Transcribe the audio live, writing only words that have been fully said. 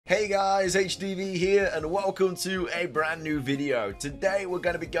Hey guys, HDvee here and welcome to a brand new video. Today we're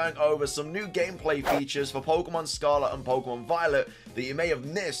going to be going over some new gameplay features for Pokemon Scarlet and Pokemon Violet that you may have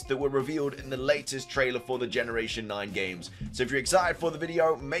missed that were revealed in the latest trailer for the Generation 9 games. So if you're excited for the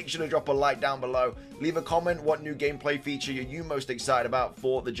video, make sure to drop a like down below, leave a comment what new gameplay feature are you most excited about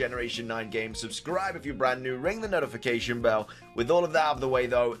for the Generation 9 game, subscribe if you're brand new, ring the notification bell. With all of that out of the way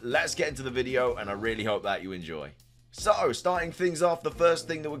though, let's get into the video and I really hope that you enjoy. So, starting things off, the first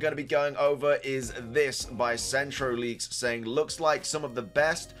thing that we're going to be going over is this by Centro Leaks, saying looks like some of the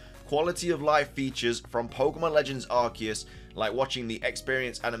best quality of life features from Pokemon Legends Arceus, like watching the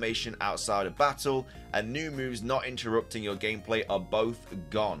experience animation outside of battle and new moves not interrupting your gameplay, are both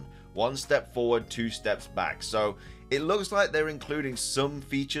gone. One step forward, two steps back. So it looks like they're including some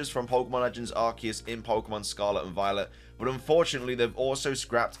features from Pokemon Legends Arceus in Pokemon Scarlet and Violet, but unfortunately they've also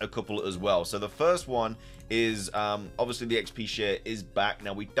scrapped a couple as well. So the first one is obviously the XP share is back.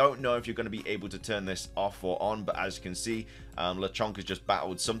 Now we don't know if you're going to be able to turn this off or on, but as you can see, Lechonk has just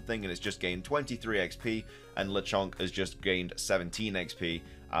battled something and it's just gained 23 XP, and Lechonk has just gained 17 XP.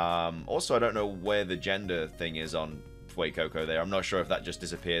 Also, I don't know where the gender thing is on Fuecoco there. I'm not sure if that just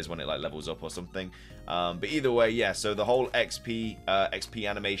disappears when it like levels up or something. But either way, yeah, so the whole XP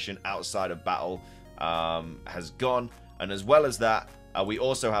animation outside of battle has gone, and as well as that, we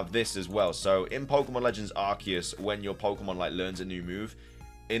also have this as well. So in Pokemon Legends Arceus, when your Pokemon like learns a new move,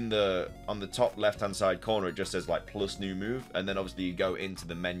 on the top left hand side corner it just says like plus new move, and then obviously you go into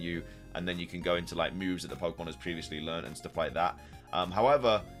the menu and then you can go into like moves that the Pokemon has previously learned and stuff like that.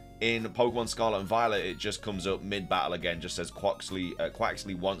 However, in Pokemon Scarlet and Violet, it just comes up mid-battle again, just says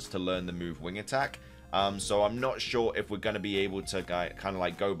Quaxley wants to learn the move Wing Attack. So I'm not sure if we're going to be able to kind of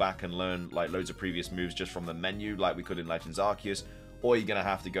like go back and learn like loads of previous moves just from the menu like we could in Legends Arceus, or you're going to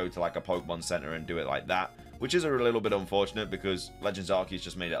have to go to like a Pokemon Center and do it like that, which is a little bit unfortunate because Legends Arceus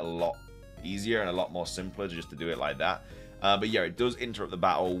just made it a lot easier and a lot more simpler just to do it like that. But yeah, it does interrupt the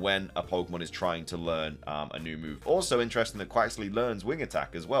battle when a Pokemon is trying to learn a new move. Also interesting that Quaxley learns Wing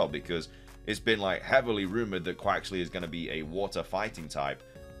Attack as well, because it's been like heavily rumored that Quaxley is going to be a water fighting type,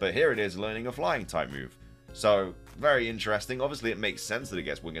 but here it is learning a flying type move. So very interesting. Obviously it makes sense that it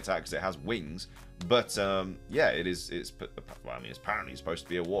gets Wing Attack because it has wings, but yeah, well, I mean, it's apparently supposed to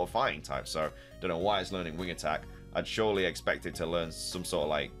be a water fighting type, so don't know why it's learning Wing Attack. I'd surely expect it to learn some sort of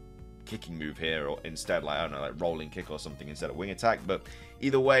like kicking move here, or instead like, I don't know, like rolling kick or something instead of Wing Attack. But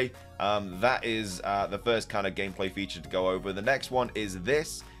either way, that is the first kind of gameplay feature to go over. The next one is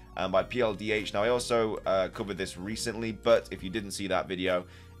this by PLDH. Now I also covered this recently, but if you didn't see that video,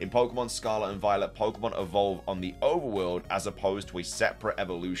 in Pokemon Scarlet and Violet, Pokemon evolve on the overworld as opposed to a separate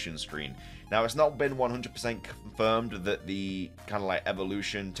evolution screen. Now it's not been 100% confirmed that the kind of like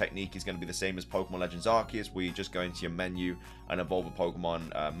evolution technique is going to be the same as Pokemon Legends Arceus, where you just go into your menu and evolve a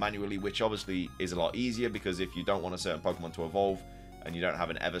Pokemon manually, which obviously is a lot easier because if you don't want a certain Pokemon to evolve and you don't have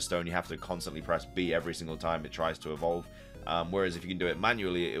an Everstone, you have to constantly press B every single time it tries to evolve. Whereas if you can do it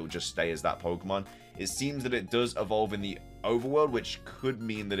manually, it will just stay as that Pokemon. It seems that it does evolve in the overworld, which could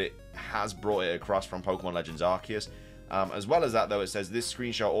mean that it has brought it across from Pokemon Legends Arceus. As well as that though, it says this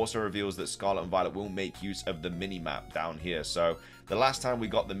screenshot also reveals that Scarlet and Violet will make use of the mini-map down here. So the last time we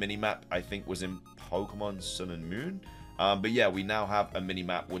got the mini-map, I think, was in Pokemon Sun and Moon. But yeah, we now have a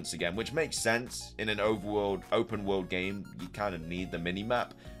mini-map once again, which makes sense. In an open world game, you kind of need the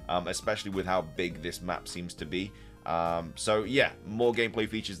mini-map, especially with how big this map seems to be. So yeah, more gameplay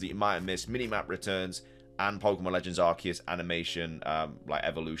features that you might have missed. Mini-map returns, and Pokemon Legends Arceus animation, like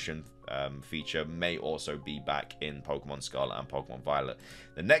evolution feature, may also be back in Pokemon Scarlet and Pokemon Violet.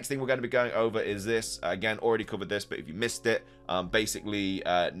 The next thing we're going to be going over is this. Again, already covered this, but if you missed it, basically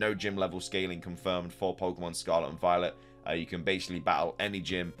no gym level scaling confirmed for Pokemon Scarlet and Violet. You can basically battle any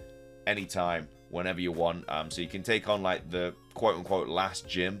gym, anytime, whenever you want. So you can take on like the quote-unquote last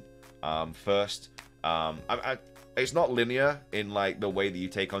gym first. It's not linear in like the way that you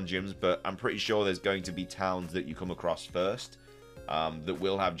take on gyms, but I'm pretty sure there's going to be towns that you come across first that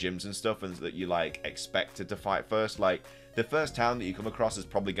will have gyms and stuff, and that you like expected to fight first. Like the first town that you come across is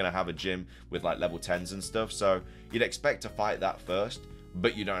probably going to have a gym with like level 10s and stuff, so you'd expect to fight that first,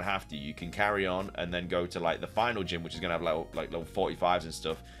 but you don't have to. You can carry on and then go to like the final gym, which is going to have level 45s and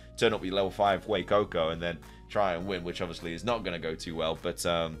stuff, turn up with your level 5 Fuecoco and then try and win, which obviously is not going to go too well. But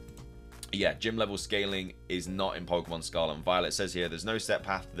yeah, gym level scaling is not in Pokemon Scarlet and Violet. It says here there's no set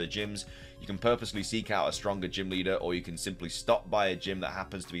path to the gyms. You can purposely seek out a stronger gym leader, or you can simply stop by a gym that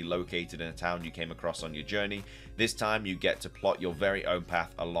happens to be located in a town you came across on your journey. This time you get to plot your very own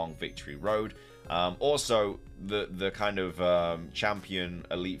path along Victory Road. Also, the kind of champion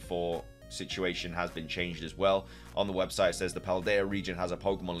Elite Four situation has been changed as well. On the website, it says the Paldea region has a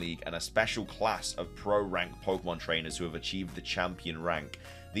Pokemon League and a special class of pro-rank Pokemon trainers who have achieved the champion rank.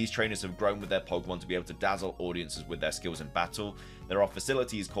 These trainers have grown with their Pokemon to be able to dazzle audiences with their skills in battle. There are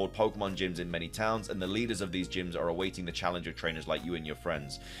facilities called Pokemon gyms in many towns, and the leaders of these gyms are awaiting the challenge of trainers like you and your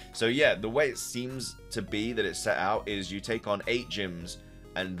friends. So yeah, the way it seems to be that it's set out is you take on 8 gyms,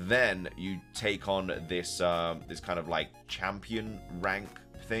 and then you take on this this kind of like champion rank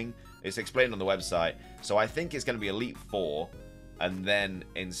thing. It's explained on the website. So I think it's going to be Elite 4, and then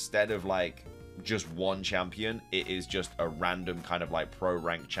instead of like just one champion, it is just a random kind of like pro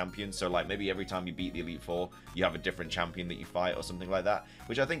rank champion. So like maybe every time you beat the Elite 4, you have a different champion that you fight or something like that,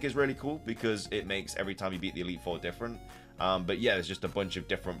 which I think is really cool because it makes every time you beat the Elite 4 different. But yeah, there's just a bunch of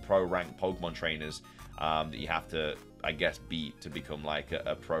different pro rank Pokemon trainers that you have to, I guess, beat to become like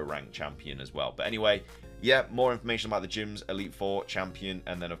a pro rank champion as well. But anyway, yeah, more information about the gyms, Elite 4, Champion,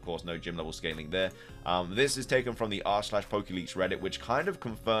 and then of course no gym level scaling there. This is taken from the r/PokeLeaks Reddit, which kind of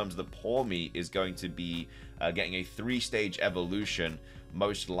confirms that Pawmi is going to be getting a 3-stage evolution,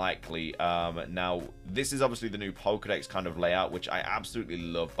 most likely. Now, this is obviously the new Pokedex kind of layout, which I absolutely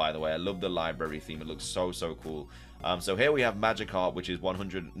love, by the way. I love the library theme. It looks so cool. So here we have Magikarp, which is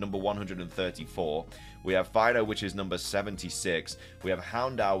number 134. We have Fido, which is number 76. We have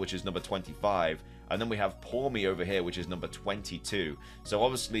Houndour, which is number 25. And then we have Pawmi over here, which is number 22. So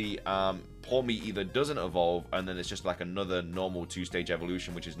obviously, Pawmi either doesn't evolve, and then it's just like another normal 2-stage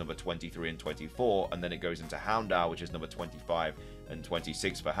evolution, which is number 23 and 24. And then it goes into Houndour, which is number 25 and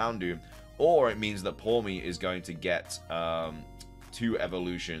 26 for Houndoom. Or it means that Pawmi is going to get 2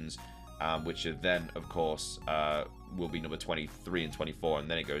 evolutions, which are then, of course, will be number 23 and 24.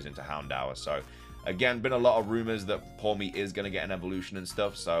 And then it goes into Houndour. So again, been a lot of rumors that Pawmi is going to get an evolution and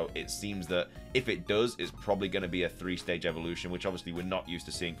stuff, so it seems that if it does, it's probably going to be a 3-stage evolution, which obviously we're not used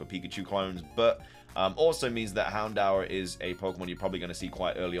to seeing for Pikachu clones, but also means that Houndour is a Pokemon you're probably going to see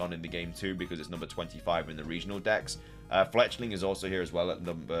quite early on in the game too, because it's number 25 in the regional dex. Fletchling is also here as well at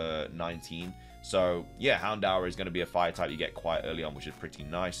number 19, so yeah, Houndour is going to be a fire type you get quite early on, which is pretty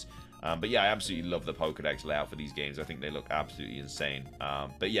nice. But yeah, I absolutely love the Pokedex layout for these games. I think they look absolutely insane.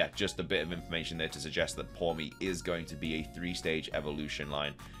 But yeah, just a bit of information there to suggest that Pawmi is going to be a 3-stage evolution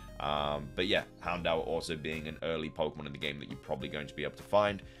line. But yeah, Houndour also being an early Pokemon in the game that you're probably going to be able to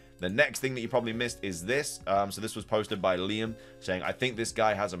find. The next thing that you probably missed is this. So this was posted by Liam saying, I think this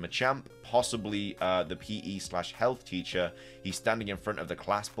guy has a Machamp, possibly the PE/health teacher. He's standing in front of the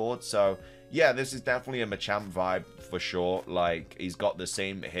class board. So yeah, this is definitely a Machamp vibe for sure. Like, he's got the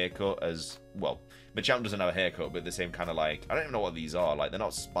same haircut as, well, Machamp doesn't have a haircut, but the same kind of like, I don't even know what these are. Like, they're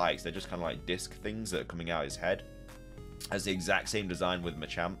not spikes. They're just kind of like disc things that are coming out his head. Has the exact same design with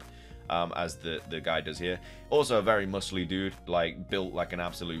Machamp. As the guy does here. Also a very muscly dude, like built like an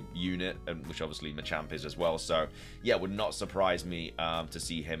absolute unit, which obviously Machamp is as well. So yeah, it would not surprise me to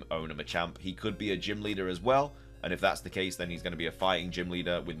see him own a Machamp. He could be a gym leader as well, and if that's the case, then he's going to be a fighting gym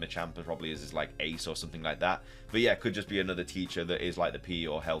leader with Machamp probably as his like ace or something like that. But yeah, could just be another teacher that is like the PE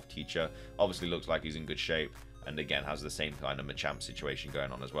or health teacher. Obviously looks like he's in good shape, and again has the same kind of Machamp situation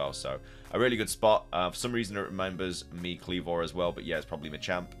going on as well. So a really good spot. For some reason it remembers me Cleavor as well, but yeah, it's probably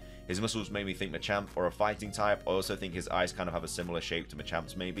Machamp. His muscles made me think Machamp or a fighting type. I also think his eyes kind of have a similar shape to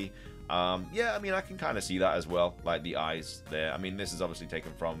Machamp's maybe. Yeah, I mean, I can kind of see that as well, like the eyes there. I mean, this is obviously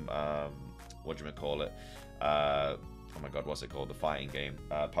taken from, what do you call it? Oh my god, what's it called? The fighting game,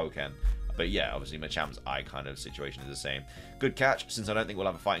 Pokken. But yeah, obviously Machamp's eye kind of situation is the same. Good catch, since I don't think we'll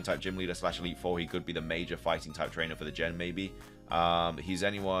have a fighting type gym leader / Elite 4, he could be the major fighting type trainer for the gen maybe. Has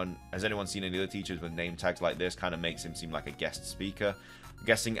anyone seen any other teachers with name tags like this? Kind of makes him seem like a guest speaker. I'm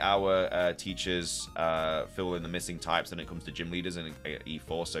guessing our teachers fill in the missing types when it comes to gym leaders and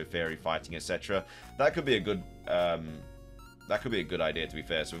E4, so fairy fighting, etc. That could be a good idea, to be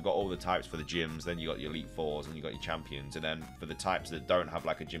fair. So we've got all the types for the gyms, then you got your Elite Fours, and you got your champions, and then for the types that don't have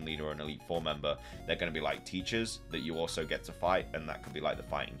like a gym leader or an Elite Four member, they're going to be like teachers that you also get to fight, and that could be like the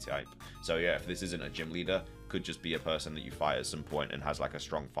fighting type. So yeah, if this isn't a gym leader, could just be a person that you fight at some point and has like a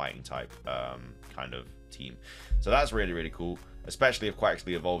strong fighting type kind of team. So that's really, really cool, especially if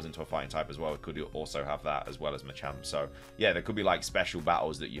Quaxly evolves into a fighting type as well. It could also have that as well as Machamp. So yeah, there could be like special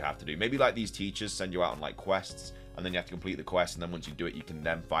battles that you have to do. Maybe like these teachers send you out on like quests, and then you have to complete the quest, and then once you do it, you can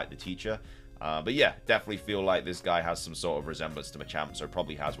then fight the teacher. But yeah, definitely feel like this guy has some sort of resemblance to Machamp, so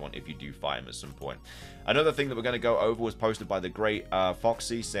probably has one if you do fight him at some point. Another thing that we're going to go over was posted by the great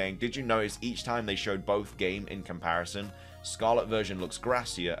Foxy, saying, did you notice each time they showed both game in comparison, Scarlet version looks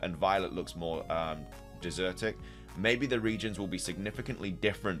grassier and Violet looks more desertic? maybe the regions will be significantly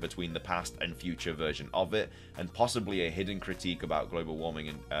different between the past and future version of it, and possibly a hidden critique about global warming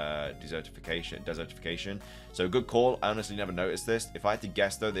and desertification. So good call. I honestly never noticed this. If I had to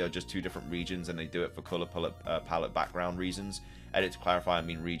guess though, they are just 2 different regions and they do it for color palette background reasons. Edit to clarify, I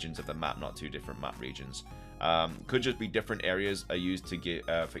mean regions of the map, not 2 different map regions. Could just be different areas are used to get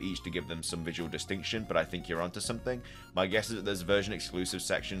for each to give them some visual distinction, but I think you're onto something. My guess is that there's version exclusive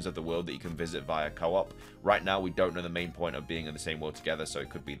sections of the world that you can visit via co-op. Right now we don't know the main point of being in the same world together, so it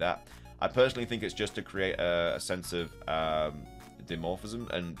could be that. I personally think it's just to create a sense of dimorphism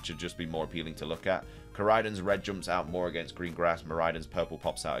and should just be more appealing to look at. Koraidon's red jumps out more against green grass, Miraidon's purple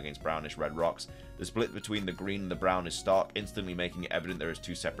pops out against brownish red rocks. The split between the green and the brown is stark, instantly making it evident there is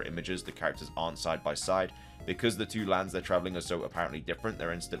 2 separate images, the characters aren't side by side. Because the 2 lands they're traveling are so apparently different,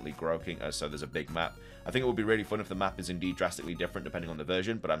 they're instantly groking, so there's a big map. I think it would be really fun if the map is indeed drastically different depending on the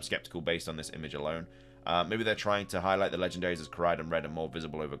version, but I'm skeptical based on this image alone. Maybe they're trying to highlight the legendaries as Koraidon red and more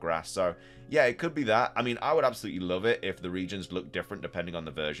visible over grass. So yeah, it could be that. I mean, I would absolutely love it if the regions look different depending on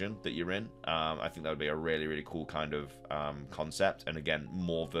the version that you're in. I think that would be a really, really cool kind of concept, and again,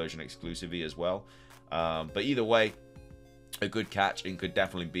 more version exclusivity as well. But either way, a good catch, and could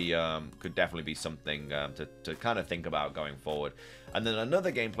definitely be something to kind of think about going forward. And then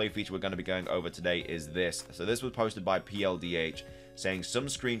another gameplay feature we're going to be going over today is this. So this was posted by PLDH, saying some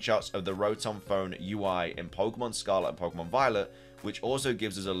screenshots of the Rotom phone UI in Pokemon Scarlet and Pokemon Violet, which also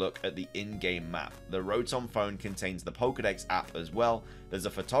gives us a look at the in-game map. The Rotom phone contains the Pokédex app as well. There's a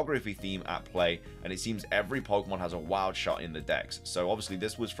photography theme at play, and it seems every Pokemon has a wild shot in the dex. So obviously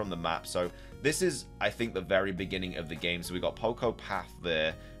this was from the map. So this is, I think, the very beginning of the game. So we got Poco Path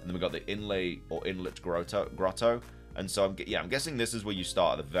there, and then we got the Inlay or Inlet Grotto. And so I'm guessing this is where you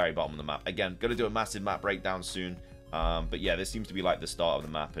start at the very bottom of the map. Again, gonna do a massive map breakdown soon. But yeah, this seems to be like the start of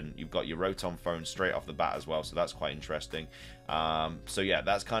the map, and you've got your Rotom phone straight off the bat as well, so that's quite interesting. So yeah,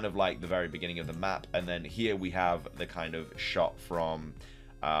 that's kind of like the very beginning of the map, and then here we have the kind of shot from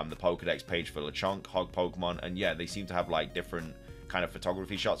the Pokédex page for Lechonk, Hog Pokemon, and yeah, they seem to have like different kind of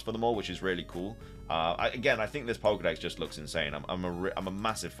photography shots for them all, which is really cool. Again, I think this Pokédex just looks insane. I'm a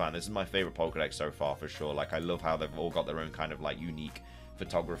massive fan. This is my favorite Pokédex so far for sure. Like, I love how they've all got their own kind of like unique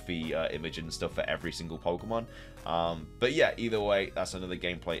photography image and stuff for every single Pokemon. But yeah, either way, that's another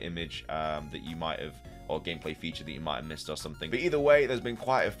gameplay image that you might have, or gameplay feature that you might have missed or something. But either way, there's been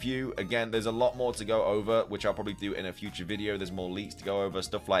quite a few. Again, there's a lot more to go over, which I'll probably do in a future video. There's more leaks to go over,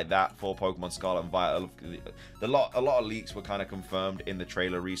 stuff like that for Pokemon Scarlet and Violet. A lot of leaks were kind of confirmed in the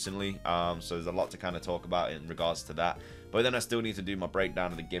trailer recently, so there's a lot to kind of talk about in regards to that. But then I still need to do my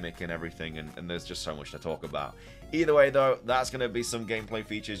breakdown of the gimmick and everything, and there's just so much to talk about. Either way though, that's going to be some gameplay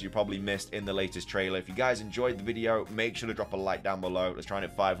features you probably missed in the latest trailer. If you guys enjoyed the video, make sure to drop a like down below. Let's try and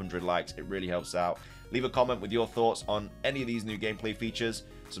hit 500 likes, it really helps out. Leave a comment with your thoughts on any of these new gameplay features.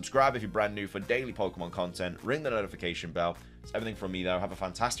 Subscribe if you're brand new for daily Pokemon content. Ring the notification bell. It's everything from me though. Have a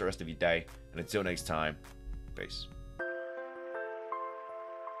fantastic rest of your day, and until next time, peace.